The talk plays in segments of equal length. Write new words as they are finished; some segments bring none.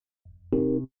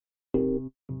Welcome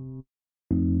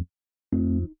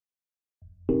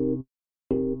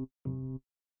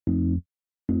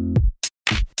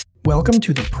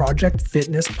to the Project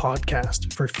Fitness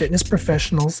podcast for fitness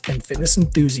professionals and fitness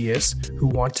enthusiasts who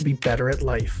want to be better at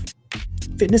life.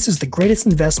 Fitness is the greatest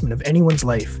investment of anyone's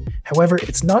life. However,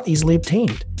 it's not easily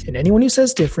obtained, and anyone who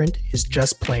says different is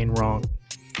just plain wrong.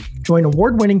 Join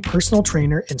award-winning personal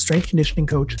trainer and strength conditioning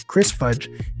coach Chris Fudge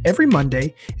every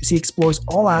Monday as he explores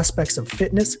all aspects of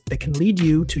fitness that can lead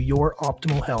you to your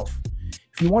optimal health.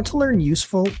 If you want to learn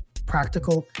useful,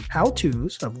 practical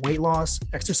how-tos of weight loss,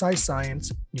 exercise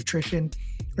science, nutrition,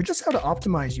 or just how to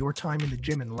optimize your time in the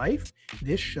gym and life,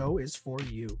 this show is for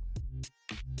you.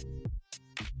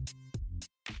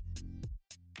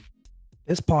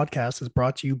 This podcast is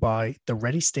brought to you by the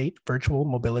Ready State Virtual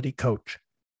Mobility Coach.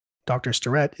 Dr.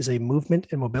 Starrett is a movement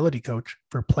and mobility coach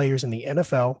for players in the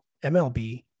NFL,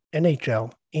 MLB,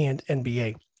 NHL, and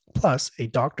NBA, plus a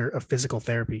doctor of physical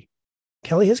therapy.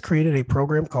 Kelly has created a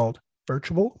program called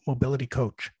Virtual Mobility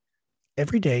Coach.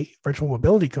 Every day, Virtual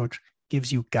Mobility Coach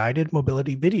gives you guided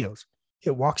mobility videos.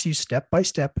 It walks you step by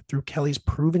step through Kelly's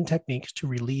proven techniques to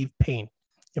relieve pain,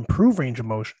 improve range of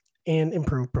motion, and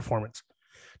improve performance.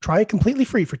 Try it completely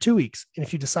free for 2 weeks, and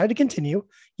if you decide to continue,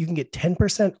 you can get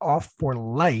 10% off for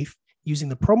life using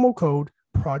the promo code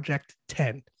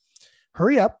PROJECT10.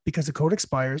 Hurry up because the code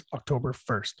expires October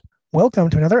 1st. Welcome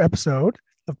to another episode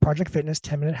of Project Fitness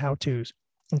 10-Minute How-Tos.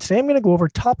 And today I'm going to go over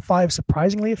top 5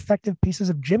 surprisingly effective pieces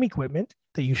of gym equipment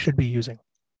that you should be using.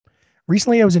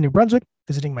 Recently, I was in New Brunswick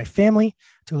visiting my family,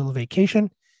 took a little vacation.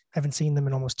 I haven't seen them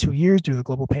in almost 2 years due to the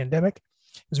global pandemic.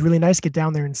 It was really nice to get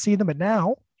down there and see them, but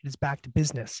now it is back to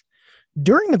business.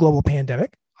 During the global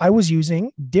pandemic, I was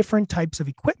using different types of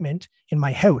equipment in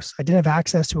my house. I didn't have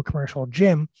access to a commercial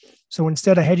gym. So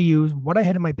instead, I had to use what I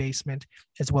had in my basement,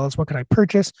 as well as what could I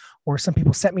purchase, or some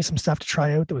people sent me some stuff to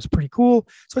try out that was pretty cool.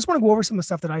 So I just want to go over some of the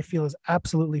stuff that I feel is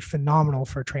absolutely phenomenal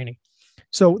for training.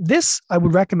 So this, I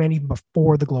would recommend even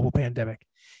before the global pandemic.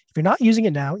 If you're not using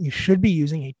it now, you should be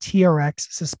using a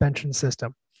TRX suspension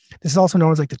system. This is also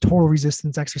known as like the total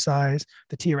resistance exercise.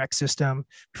 The TRX system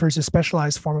refers to a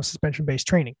specialized form of suspension-based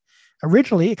training.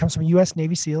 Originally, it comes from U.S.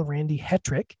 Navy SEAL Randy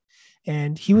Hetrick,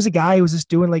 and he was a guy who was just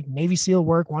doing like Navy SEAL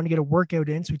work, wanted to get a workout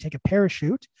in, so he'd take a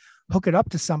parachute, hook it up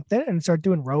to something, and start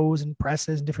doing rows and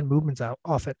presses and different movements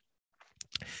off it.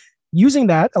 Using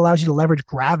that allows you to leverage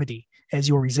gravity as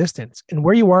your resistance, and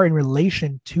where you are in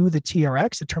relation to the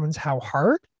TRX determines how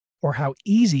hard or how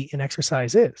easy an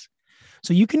exercise is.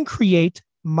 So you can create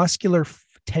muscular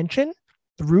tension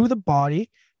through the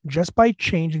body just by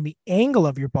changing the angle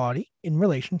of your body in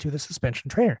relation to the suspension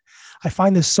trainer. I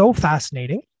find this so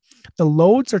fascinating. The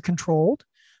loads are controlled.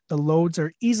 The loads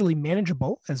are easily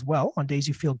manageable as well. On days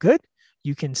you feel good,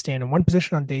 you can stand in one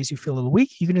position. On days you feel a little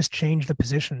weak, you can just change the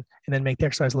position and then make the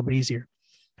exercise a little bit easier.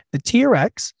 The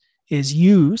TRX is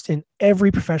used in every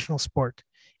professional sport.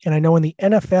 And I know in the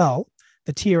NFL,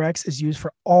 the TRX is used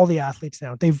for all the athletes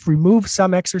now. They've removed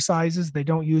some exercises they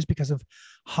don't use because of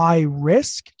high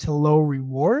risk to low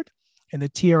reward. And the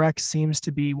TRX seems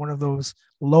to be one of those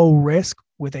low risk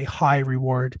with a high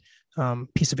reward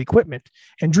piece of equipment.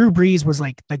 And Drew Brees was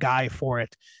like the guy for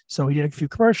it. So he did a few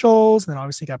commercials and then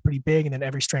obviously got pretty big. And then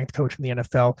every strength coach in the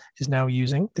NFL is now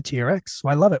using the TRX. So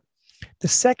I love it. The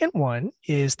second one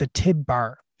is the Tib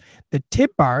bar. The Tib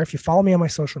bar, if you follow me on my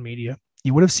social media,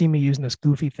 you would have seen me using this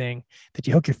goofy thing that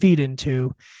you hook your feet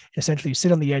into. Essentially, you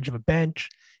sit on the edge of a bench,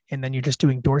 and then you're just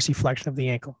doing dorsiflexion of the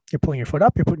ankle. You're pulling your foot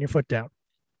up, you're putting your foot down.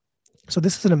 So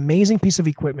this is an amazing piece of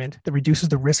equipment that reduces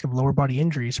the risk of lower body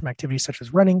injuries from activities such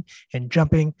as running and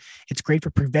jumping. It's great for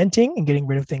preventing and getting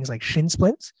rid of things like shin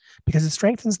splints because it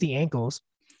strengthens the ankles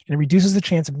and it reduces the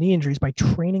chance of knee injuries by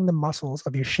training the muscles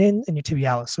of your shin and your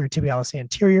tibialis. So your tibialis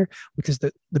anterior, which is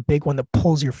the big one that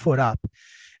pulls your foot up.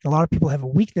 And a lot of people have a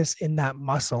weakness in that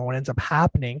muscle. What ends up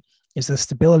happening is the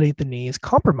stability of the knee is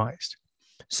compromised.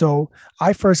 So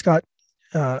I first got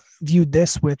viewed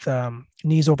this with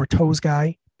Knees Over Toes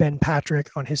guy, Ben Patrick,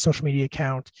 on his social media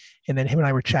account. And then him and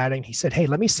I were chatting. He said, hey,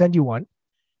 let me send you one.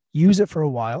 Use it for a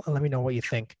while and let me know what you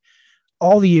think.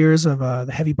 All the years of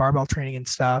the heavy barbell training and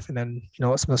stuff, and then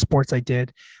some of the sports I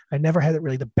did, I never had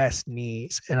really the best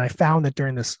knees. And I found that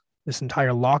during this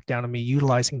entire lockdown of me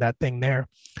utilizing that thing there,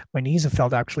 my knees have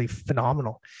felt actually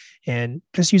phenomenal. And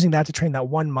just using that to train that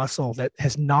one muscle that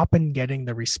has not been getting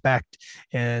the respect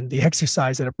and the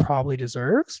exercise that it probably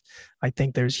deserves, I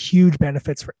think there's huge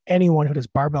benefits for anyone who does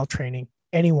barbell training,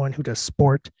 anyone who does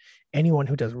sport, anyone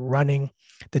who does running.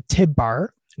 The Tib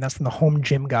bar, and that's from the Home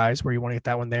Gym guys, where you want to get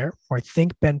that one there. Or I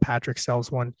think Ben Patrick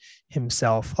sells one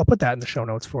himself. I'll put that in the show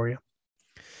notes for you.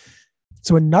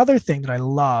 So another thing that I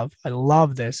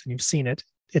love this, and you've seen it,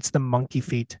 it's the monkey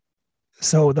feet.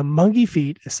 So the monkey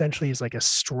feet essentially is like a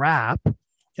strap.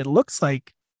 It looks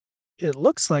like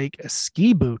a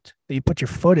ski boot that you put your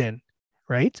foot in,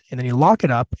 right? And then you lock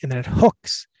it up and then it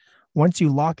hooks. Once you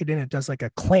lock it in, it does like a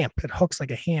clamp. It hooks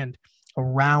like a hand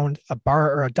around a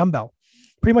bar or a dumbbell.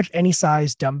 Pretty much any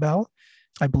size dumbbell.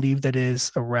 I believe that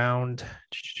is around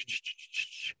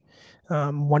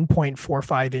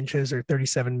 1.45 inches or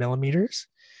 37 millimeters.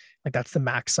 Like that's the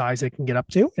max size it can get up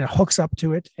to. And it hooks up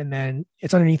to it and then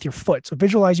it's underneath your foot. So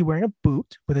visualize you wearing a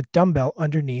boot with a dumbbell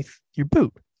underneath your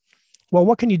boot. Well,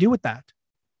 what can you do with that?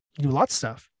 You do lots of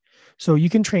stuff. So you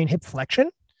can train hip flexion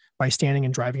by standing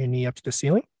and driving your knee up to the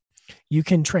ceiling. You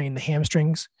can train the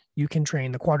hamstrings. You can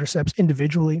train the quadriceps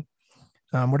individually.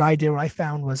 What I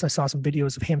found was I saw some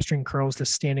videos of hamstring curls,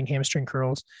 just standing hamstring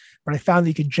curls, but I found that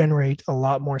you could generate a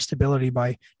lot more stability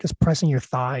by just pressing your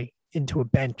thigh into a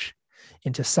bench,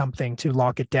 into something to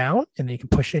lock it down, and then you can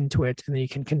push into it, and then you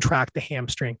can contract the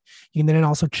hamstring. You can then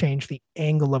also change the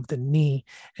angle of the knee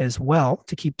as well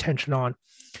to keep tension on.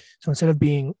 So instead of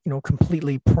being,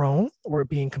 completely prone or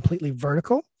being completely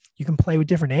vertical, you can play with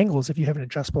different angles if you have an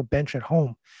adjustable bench at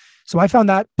home. So I found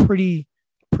that pretty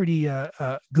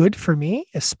good for me,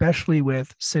 especially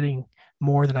with sitting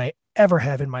more than I ever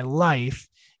have in my life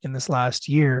in this last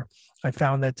year. I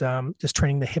found that just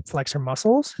training the hip flexor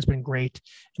muscles has been great,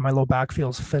 and my low back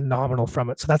feels phenomenal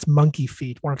from it. So that's monkey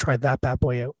feet. Want to try that bad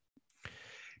boy out.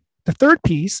 The third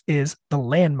piece is the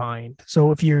landmine.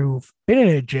 So if you've been in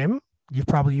a gym, you've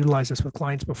probably utilized this with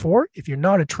clients before. If you're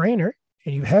not a trainer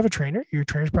and you have a trainer, your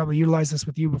trainer's probably utilized this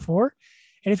with you before.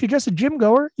 And if you're just a gym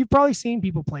goer, you've probably seen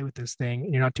people play with this thing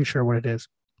and you're not too sure what it is.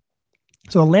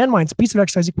 So a landmine is a piece of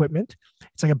exercise equipment.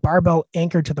 It's like a barbell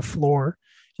anchored to the floor,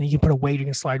 and you can put a weight, you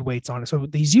can slide weights on it. So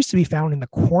these used to be found in the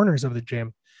corners of the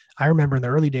gym. I remember in the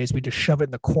early days, we'd just shove it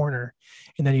in the corner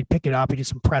and then you'd pick it up and do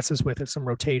some presses with it, some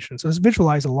rotation. So just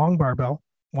visualize a long barbell,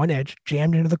 one edge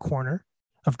jammed into the corner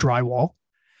of drywall.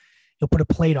 You'll put a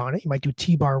plate on it. You might do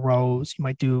T-bar rows. You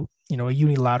might do, a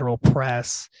unilateral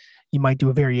press. You might do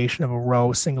a variation of a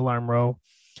row, single arm row.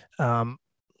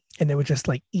 And they would just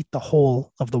like eat the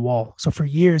whole of the wall. So for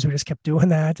years, we just kept doing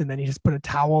that. And then you just put a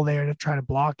towel there to try to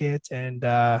block it. And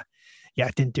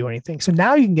it didn't do anything. So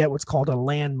now you can get what's called a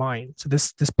landmine. So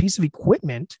this piece of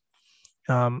equipment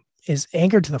is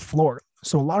anchored to the floor.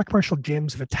 So a lot of commercial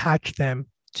gyms have attached them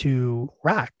to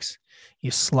racks.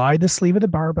 You slide the sleeve of the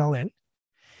barbell in,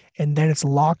 and then it's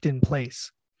locked in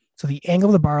place. So the angle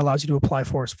of the bar allows you to apply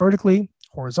force vertically,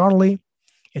 horizontally.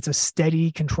 It's a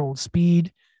steady, controlled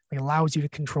speed. It allows you to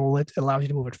control it. It allows you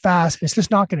to move it fast. And it's just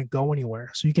not going to go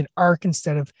anywhere. So you can arc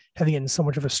instead of having it in so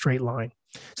much of a straight line.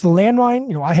 So the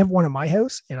landmine, I have one at my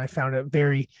house, and I found it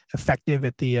very effective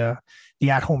at the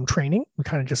at-home training. We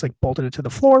kind of just like bolted it to the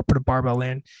floor, put a barbell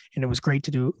in, and it was great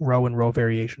to do row and row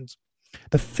variations.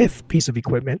 The fifth piece of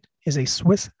equipment is a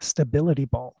Swiss stability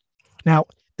ball. Now,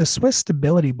 the Swiss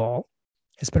stability ball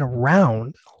has been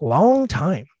around a long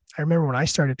time. I remember when I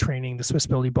started training, the Swiss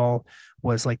stability ball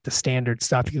was like the standard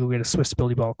stuff. You could get a Swiss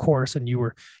stability ball course and you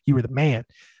were the man.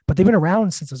 But they've been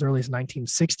around since as early as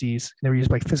 1960s. And they were used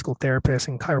by physical therapists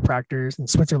and chiropractors in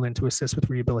Switzerland to assist with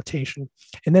rehabilitation,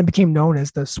 and then became known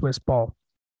as the Swiss ball.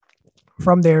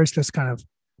 From there, it's just kind of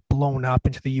blown up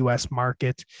into the US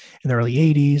market in the early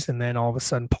 80s. And then all of a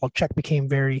sudden, Paul Chek became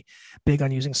very big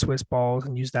on using Swiss balls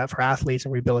and used that for athletes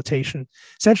and rehabilitation.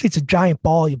 Essentially, it's a giant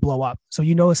ball you blow up. So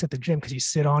you notice at the gym because you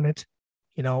sit on it,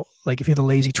 like if you're the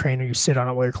lazy trainer, you sit on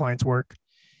it while your clients work.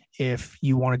 If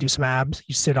you want to do some abs,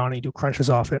 you sit on it, you do crunches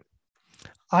off it.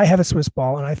 I have a Swiss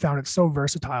ball, and I found it so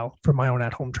versatile for my own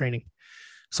at-home training.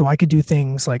 So I could do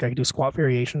things like I could do squat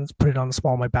variations, put it on the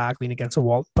small of my back, lean against a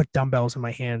wall, put dumbbells in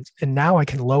my hands. And now I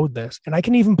can load this, and I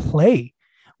can even play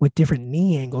with different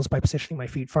knee angles by positioning my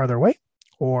feet farther away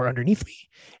or underneath me.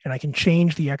 And I can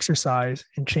change the exercise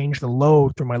and change the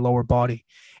load through my lower body.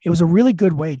 It was a really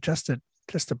good way just to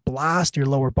blast your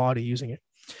lower body using it.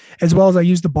 As well as I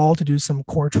use the ball to do some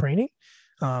core training,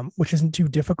 which isn't too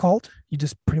difficult. You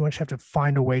just pretty much have to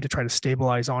find a way to try to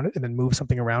stabilize on it and then move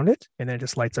something around it. And then it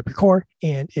just lights up your core.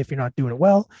 And if you're not doing it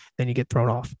well, then you get thrown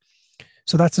off.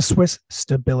 So that's a Swiss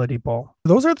stability ball.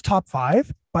 Those are the top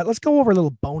 5, but let's go over a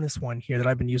little bonus one here that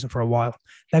I've been using for a while.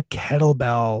 That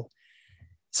kettlebell.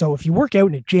 So if you work out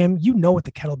in a gym, you know what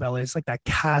the kettlebell is, like that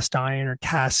cast iron or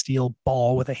cast steel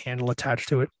ball with a handle attached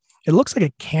to it. It looks like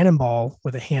a cannonball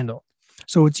with a handle.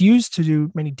 So it's used to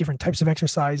do many different types of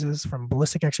exercises, from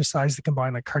ballistic exercises that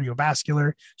combine like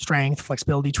cardiovascular, strength,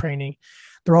 flexibility training.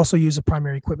 They're also used as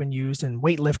primary equipment used in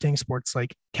weightlifting, sports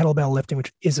like kettlebell lifting,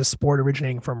 which is a sport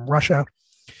originating from Russia.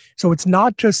 So it's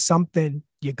not just something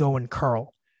you go and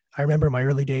curl. I remember in my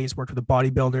early days worked with a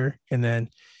bodybuilder, and then,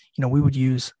 we would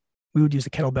use the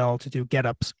kettlebell to do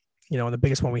get-ups. And the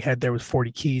biggest one we had there was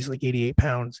 40 keys, like 88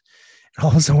 pounds. And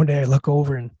all of a sudden one day I look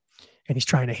over and he's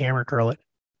trying to hammer curl it.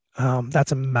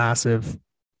 That's a massive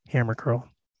hammer curl,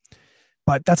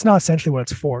 but that's not essentially what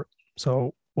it's for.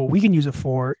 So what we can use it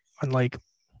for, unlike,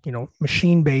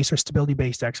 machine-based or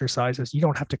stability-based exercises, you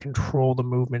don't have to control the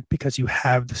movement because you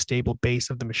have the stable base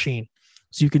of the machine.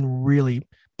 So you can really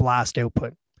blast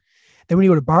output. Then when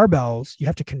you go to barbells, you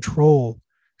have to control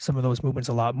some of those movements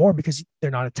a lot more because they're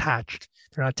not attached.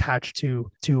 They're not attached to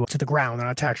the ground. They're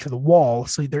not attached to the wall.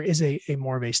 So there is a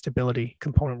more of a stability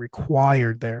component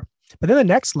required there. But then the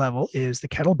next level is the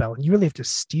kettlebell, and you really have to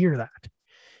steer that.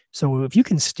 So if you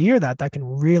can steer that, that can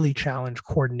really challenge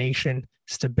coordination,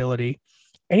 stability.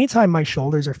 Anytime my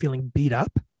shoulders are feeling beat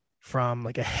up from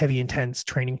like a heavy, intense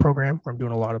training program where I'm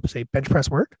doing a lot of, say, bench press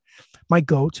work, my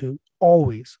go-to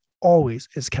always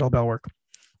is kettlebell work.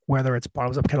 Whether it's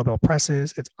bottoms up kettlebell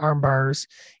presses, it's arm bars,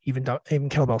 even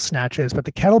kettlebell snatches. But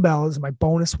the kettlebell is my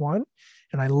bonus one,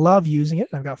 and I love using it.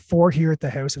 I've got 4 here at the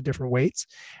house of different weights.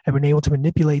 I've been able to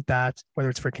manipulate that, whether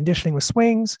it's for conditioning with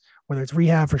swings, whether it's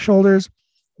rehab for shoulders,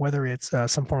 whether it's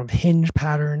some form of hinge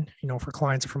pattern, for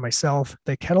clients or for myself.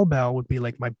 The kettlebell would be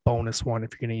like my bonus one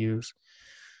if you're going to use.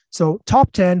 So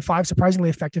top 10, 5 surprisingly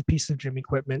effective pieces of gym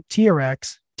equipment: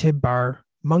 TRX, Tib bar,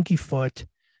 Monkey foot,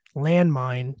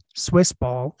 landmine, Swiss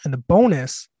ball, and the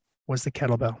bonus was the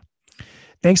kettlebell.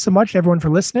 Thanks so much, everyone, for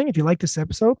listening. If you like this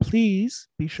episode, please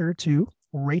be sure to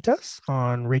rate us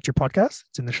on Rate Your Podcast.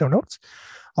 It's in the show notes.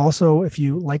 Also, if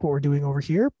you like what we're doing over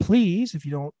here, please, if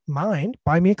you don't mind,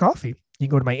 buy me a coffee. You can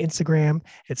go to my Instagram,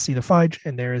 it's See the Fudge,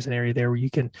 and there is an area there where you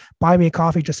can buy me a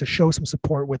coffee just to show some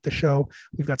support with the show.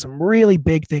 We've got some really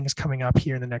big things coming up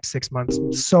here in the next 6 months.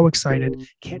 I'm so excited.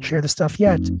 Can't share the stuff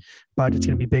yet, but it's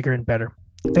going to be bigger and better.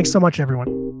 Thanks so much,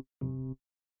 everyone.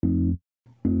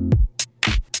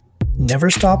 Never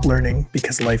stop learning,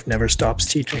 because life never stops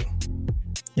teaching.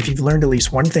 If you've learned at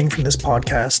least one thing from this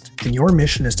podcast and your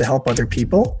mission is to help other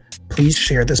people, please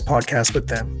share this podcast with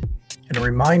them. And a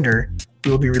reminder,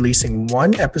 we will be releasing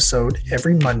 1 episode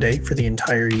every Monday for the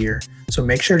entire year. So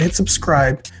make sure to hit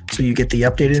subscribe so you get the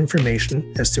updated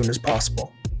information as soon as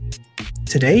possible.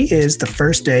 Today is the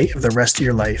first day of the rest of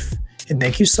your life, and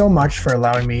thank you so much for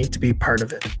allowing me to be part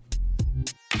of it.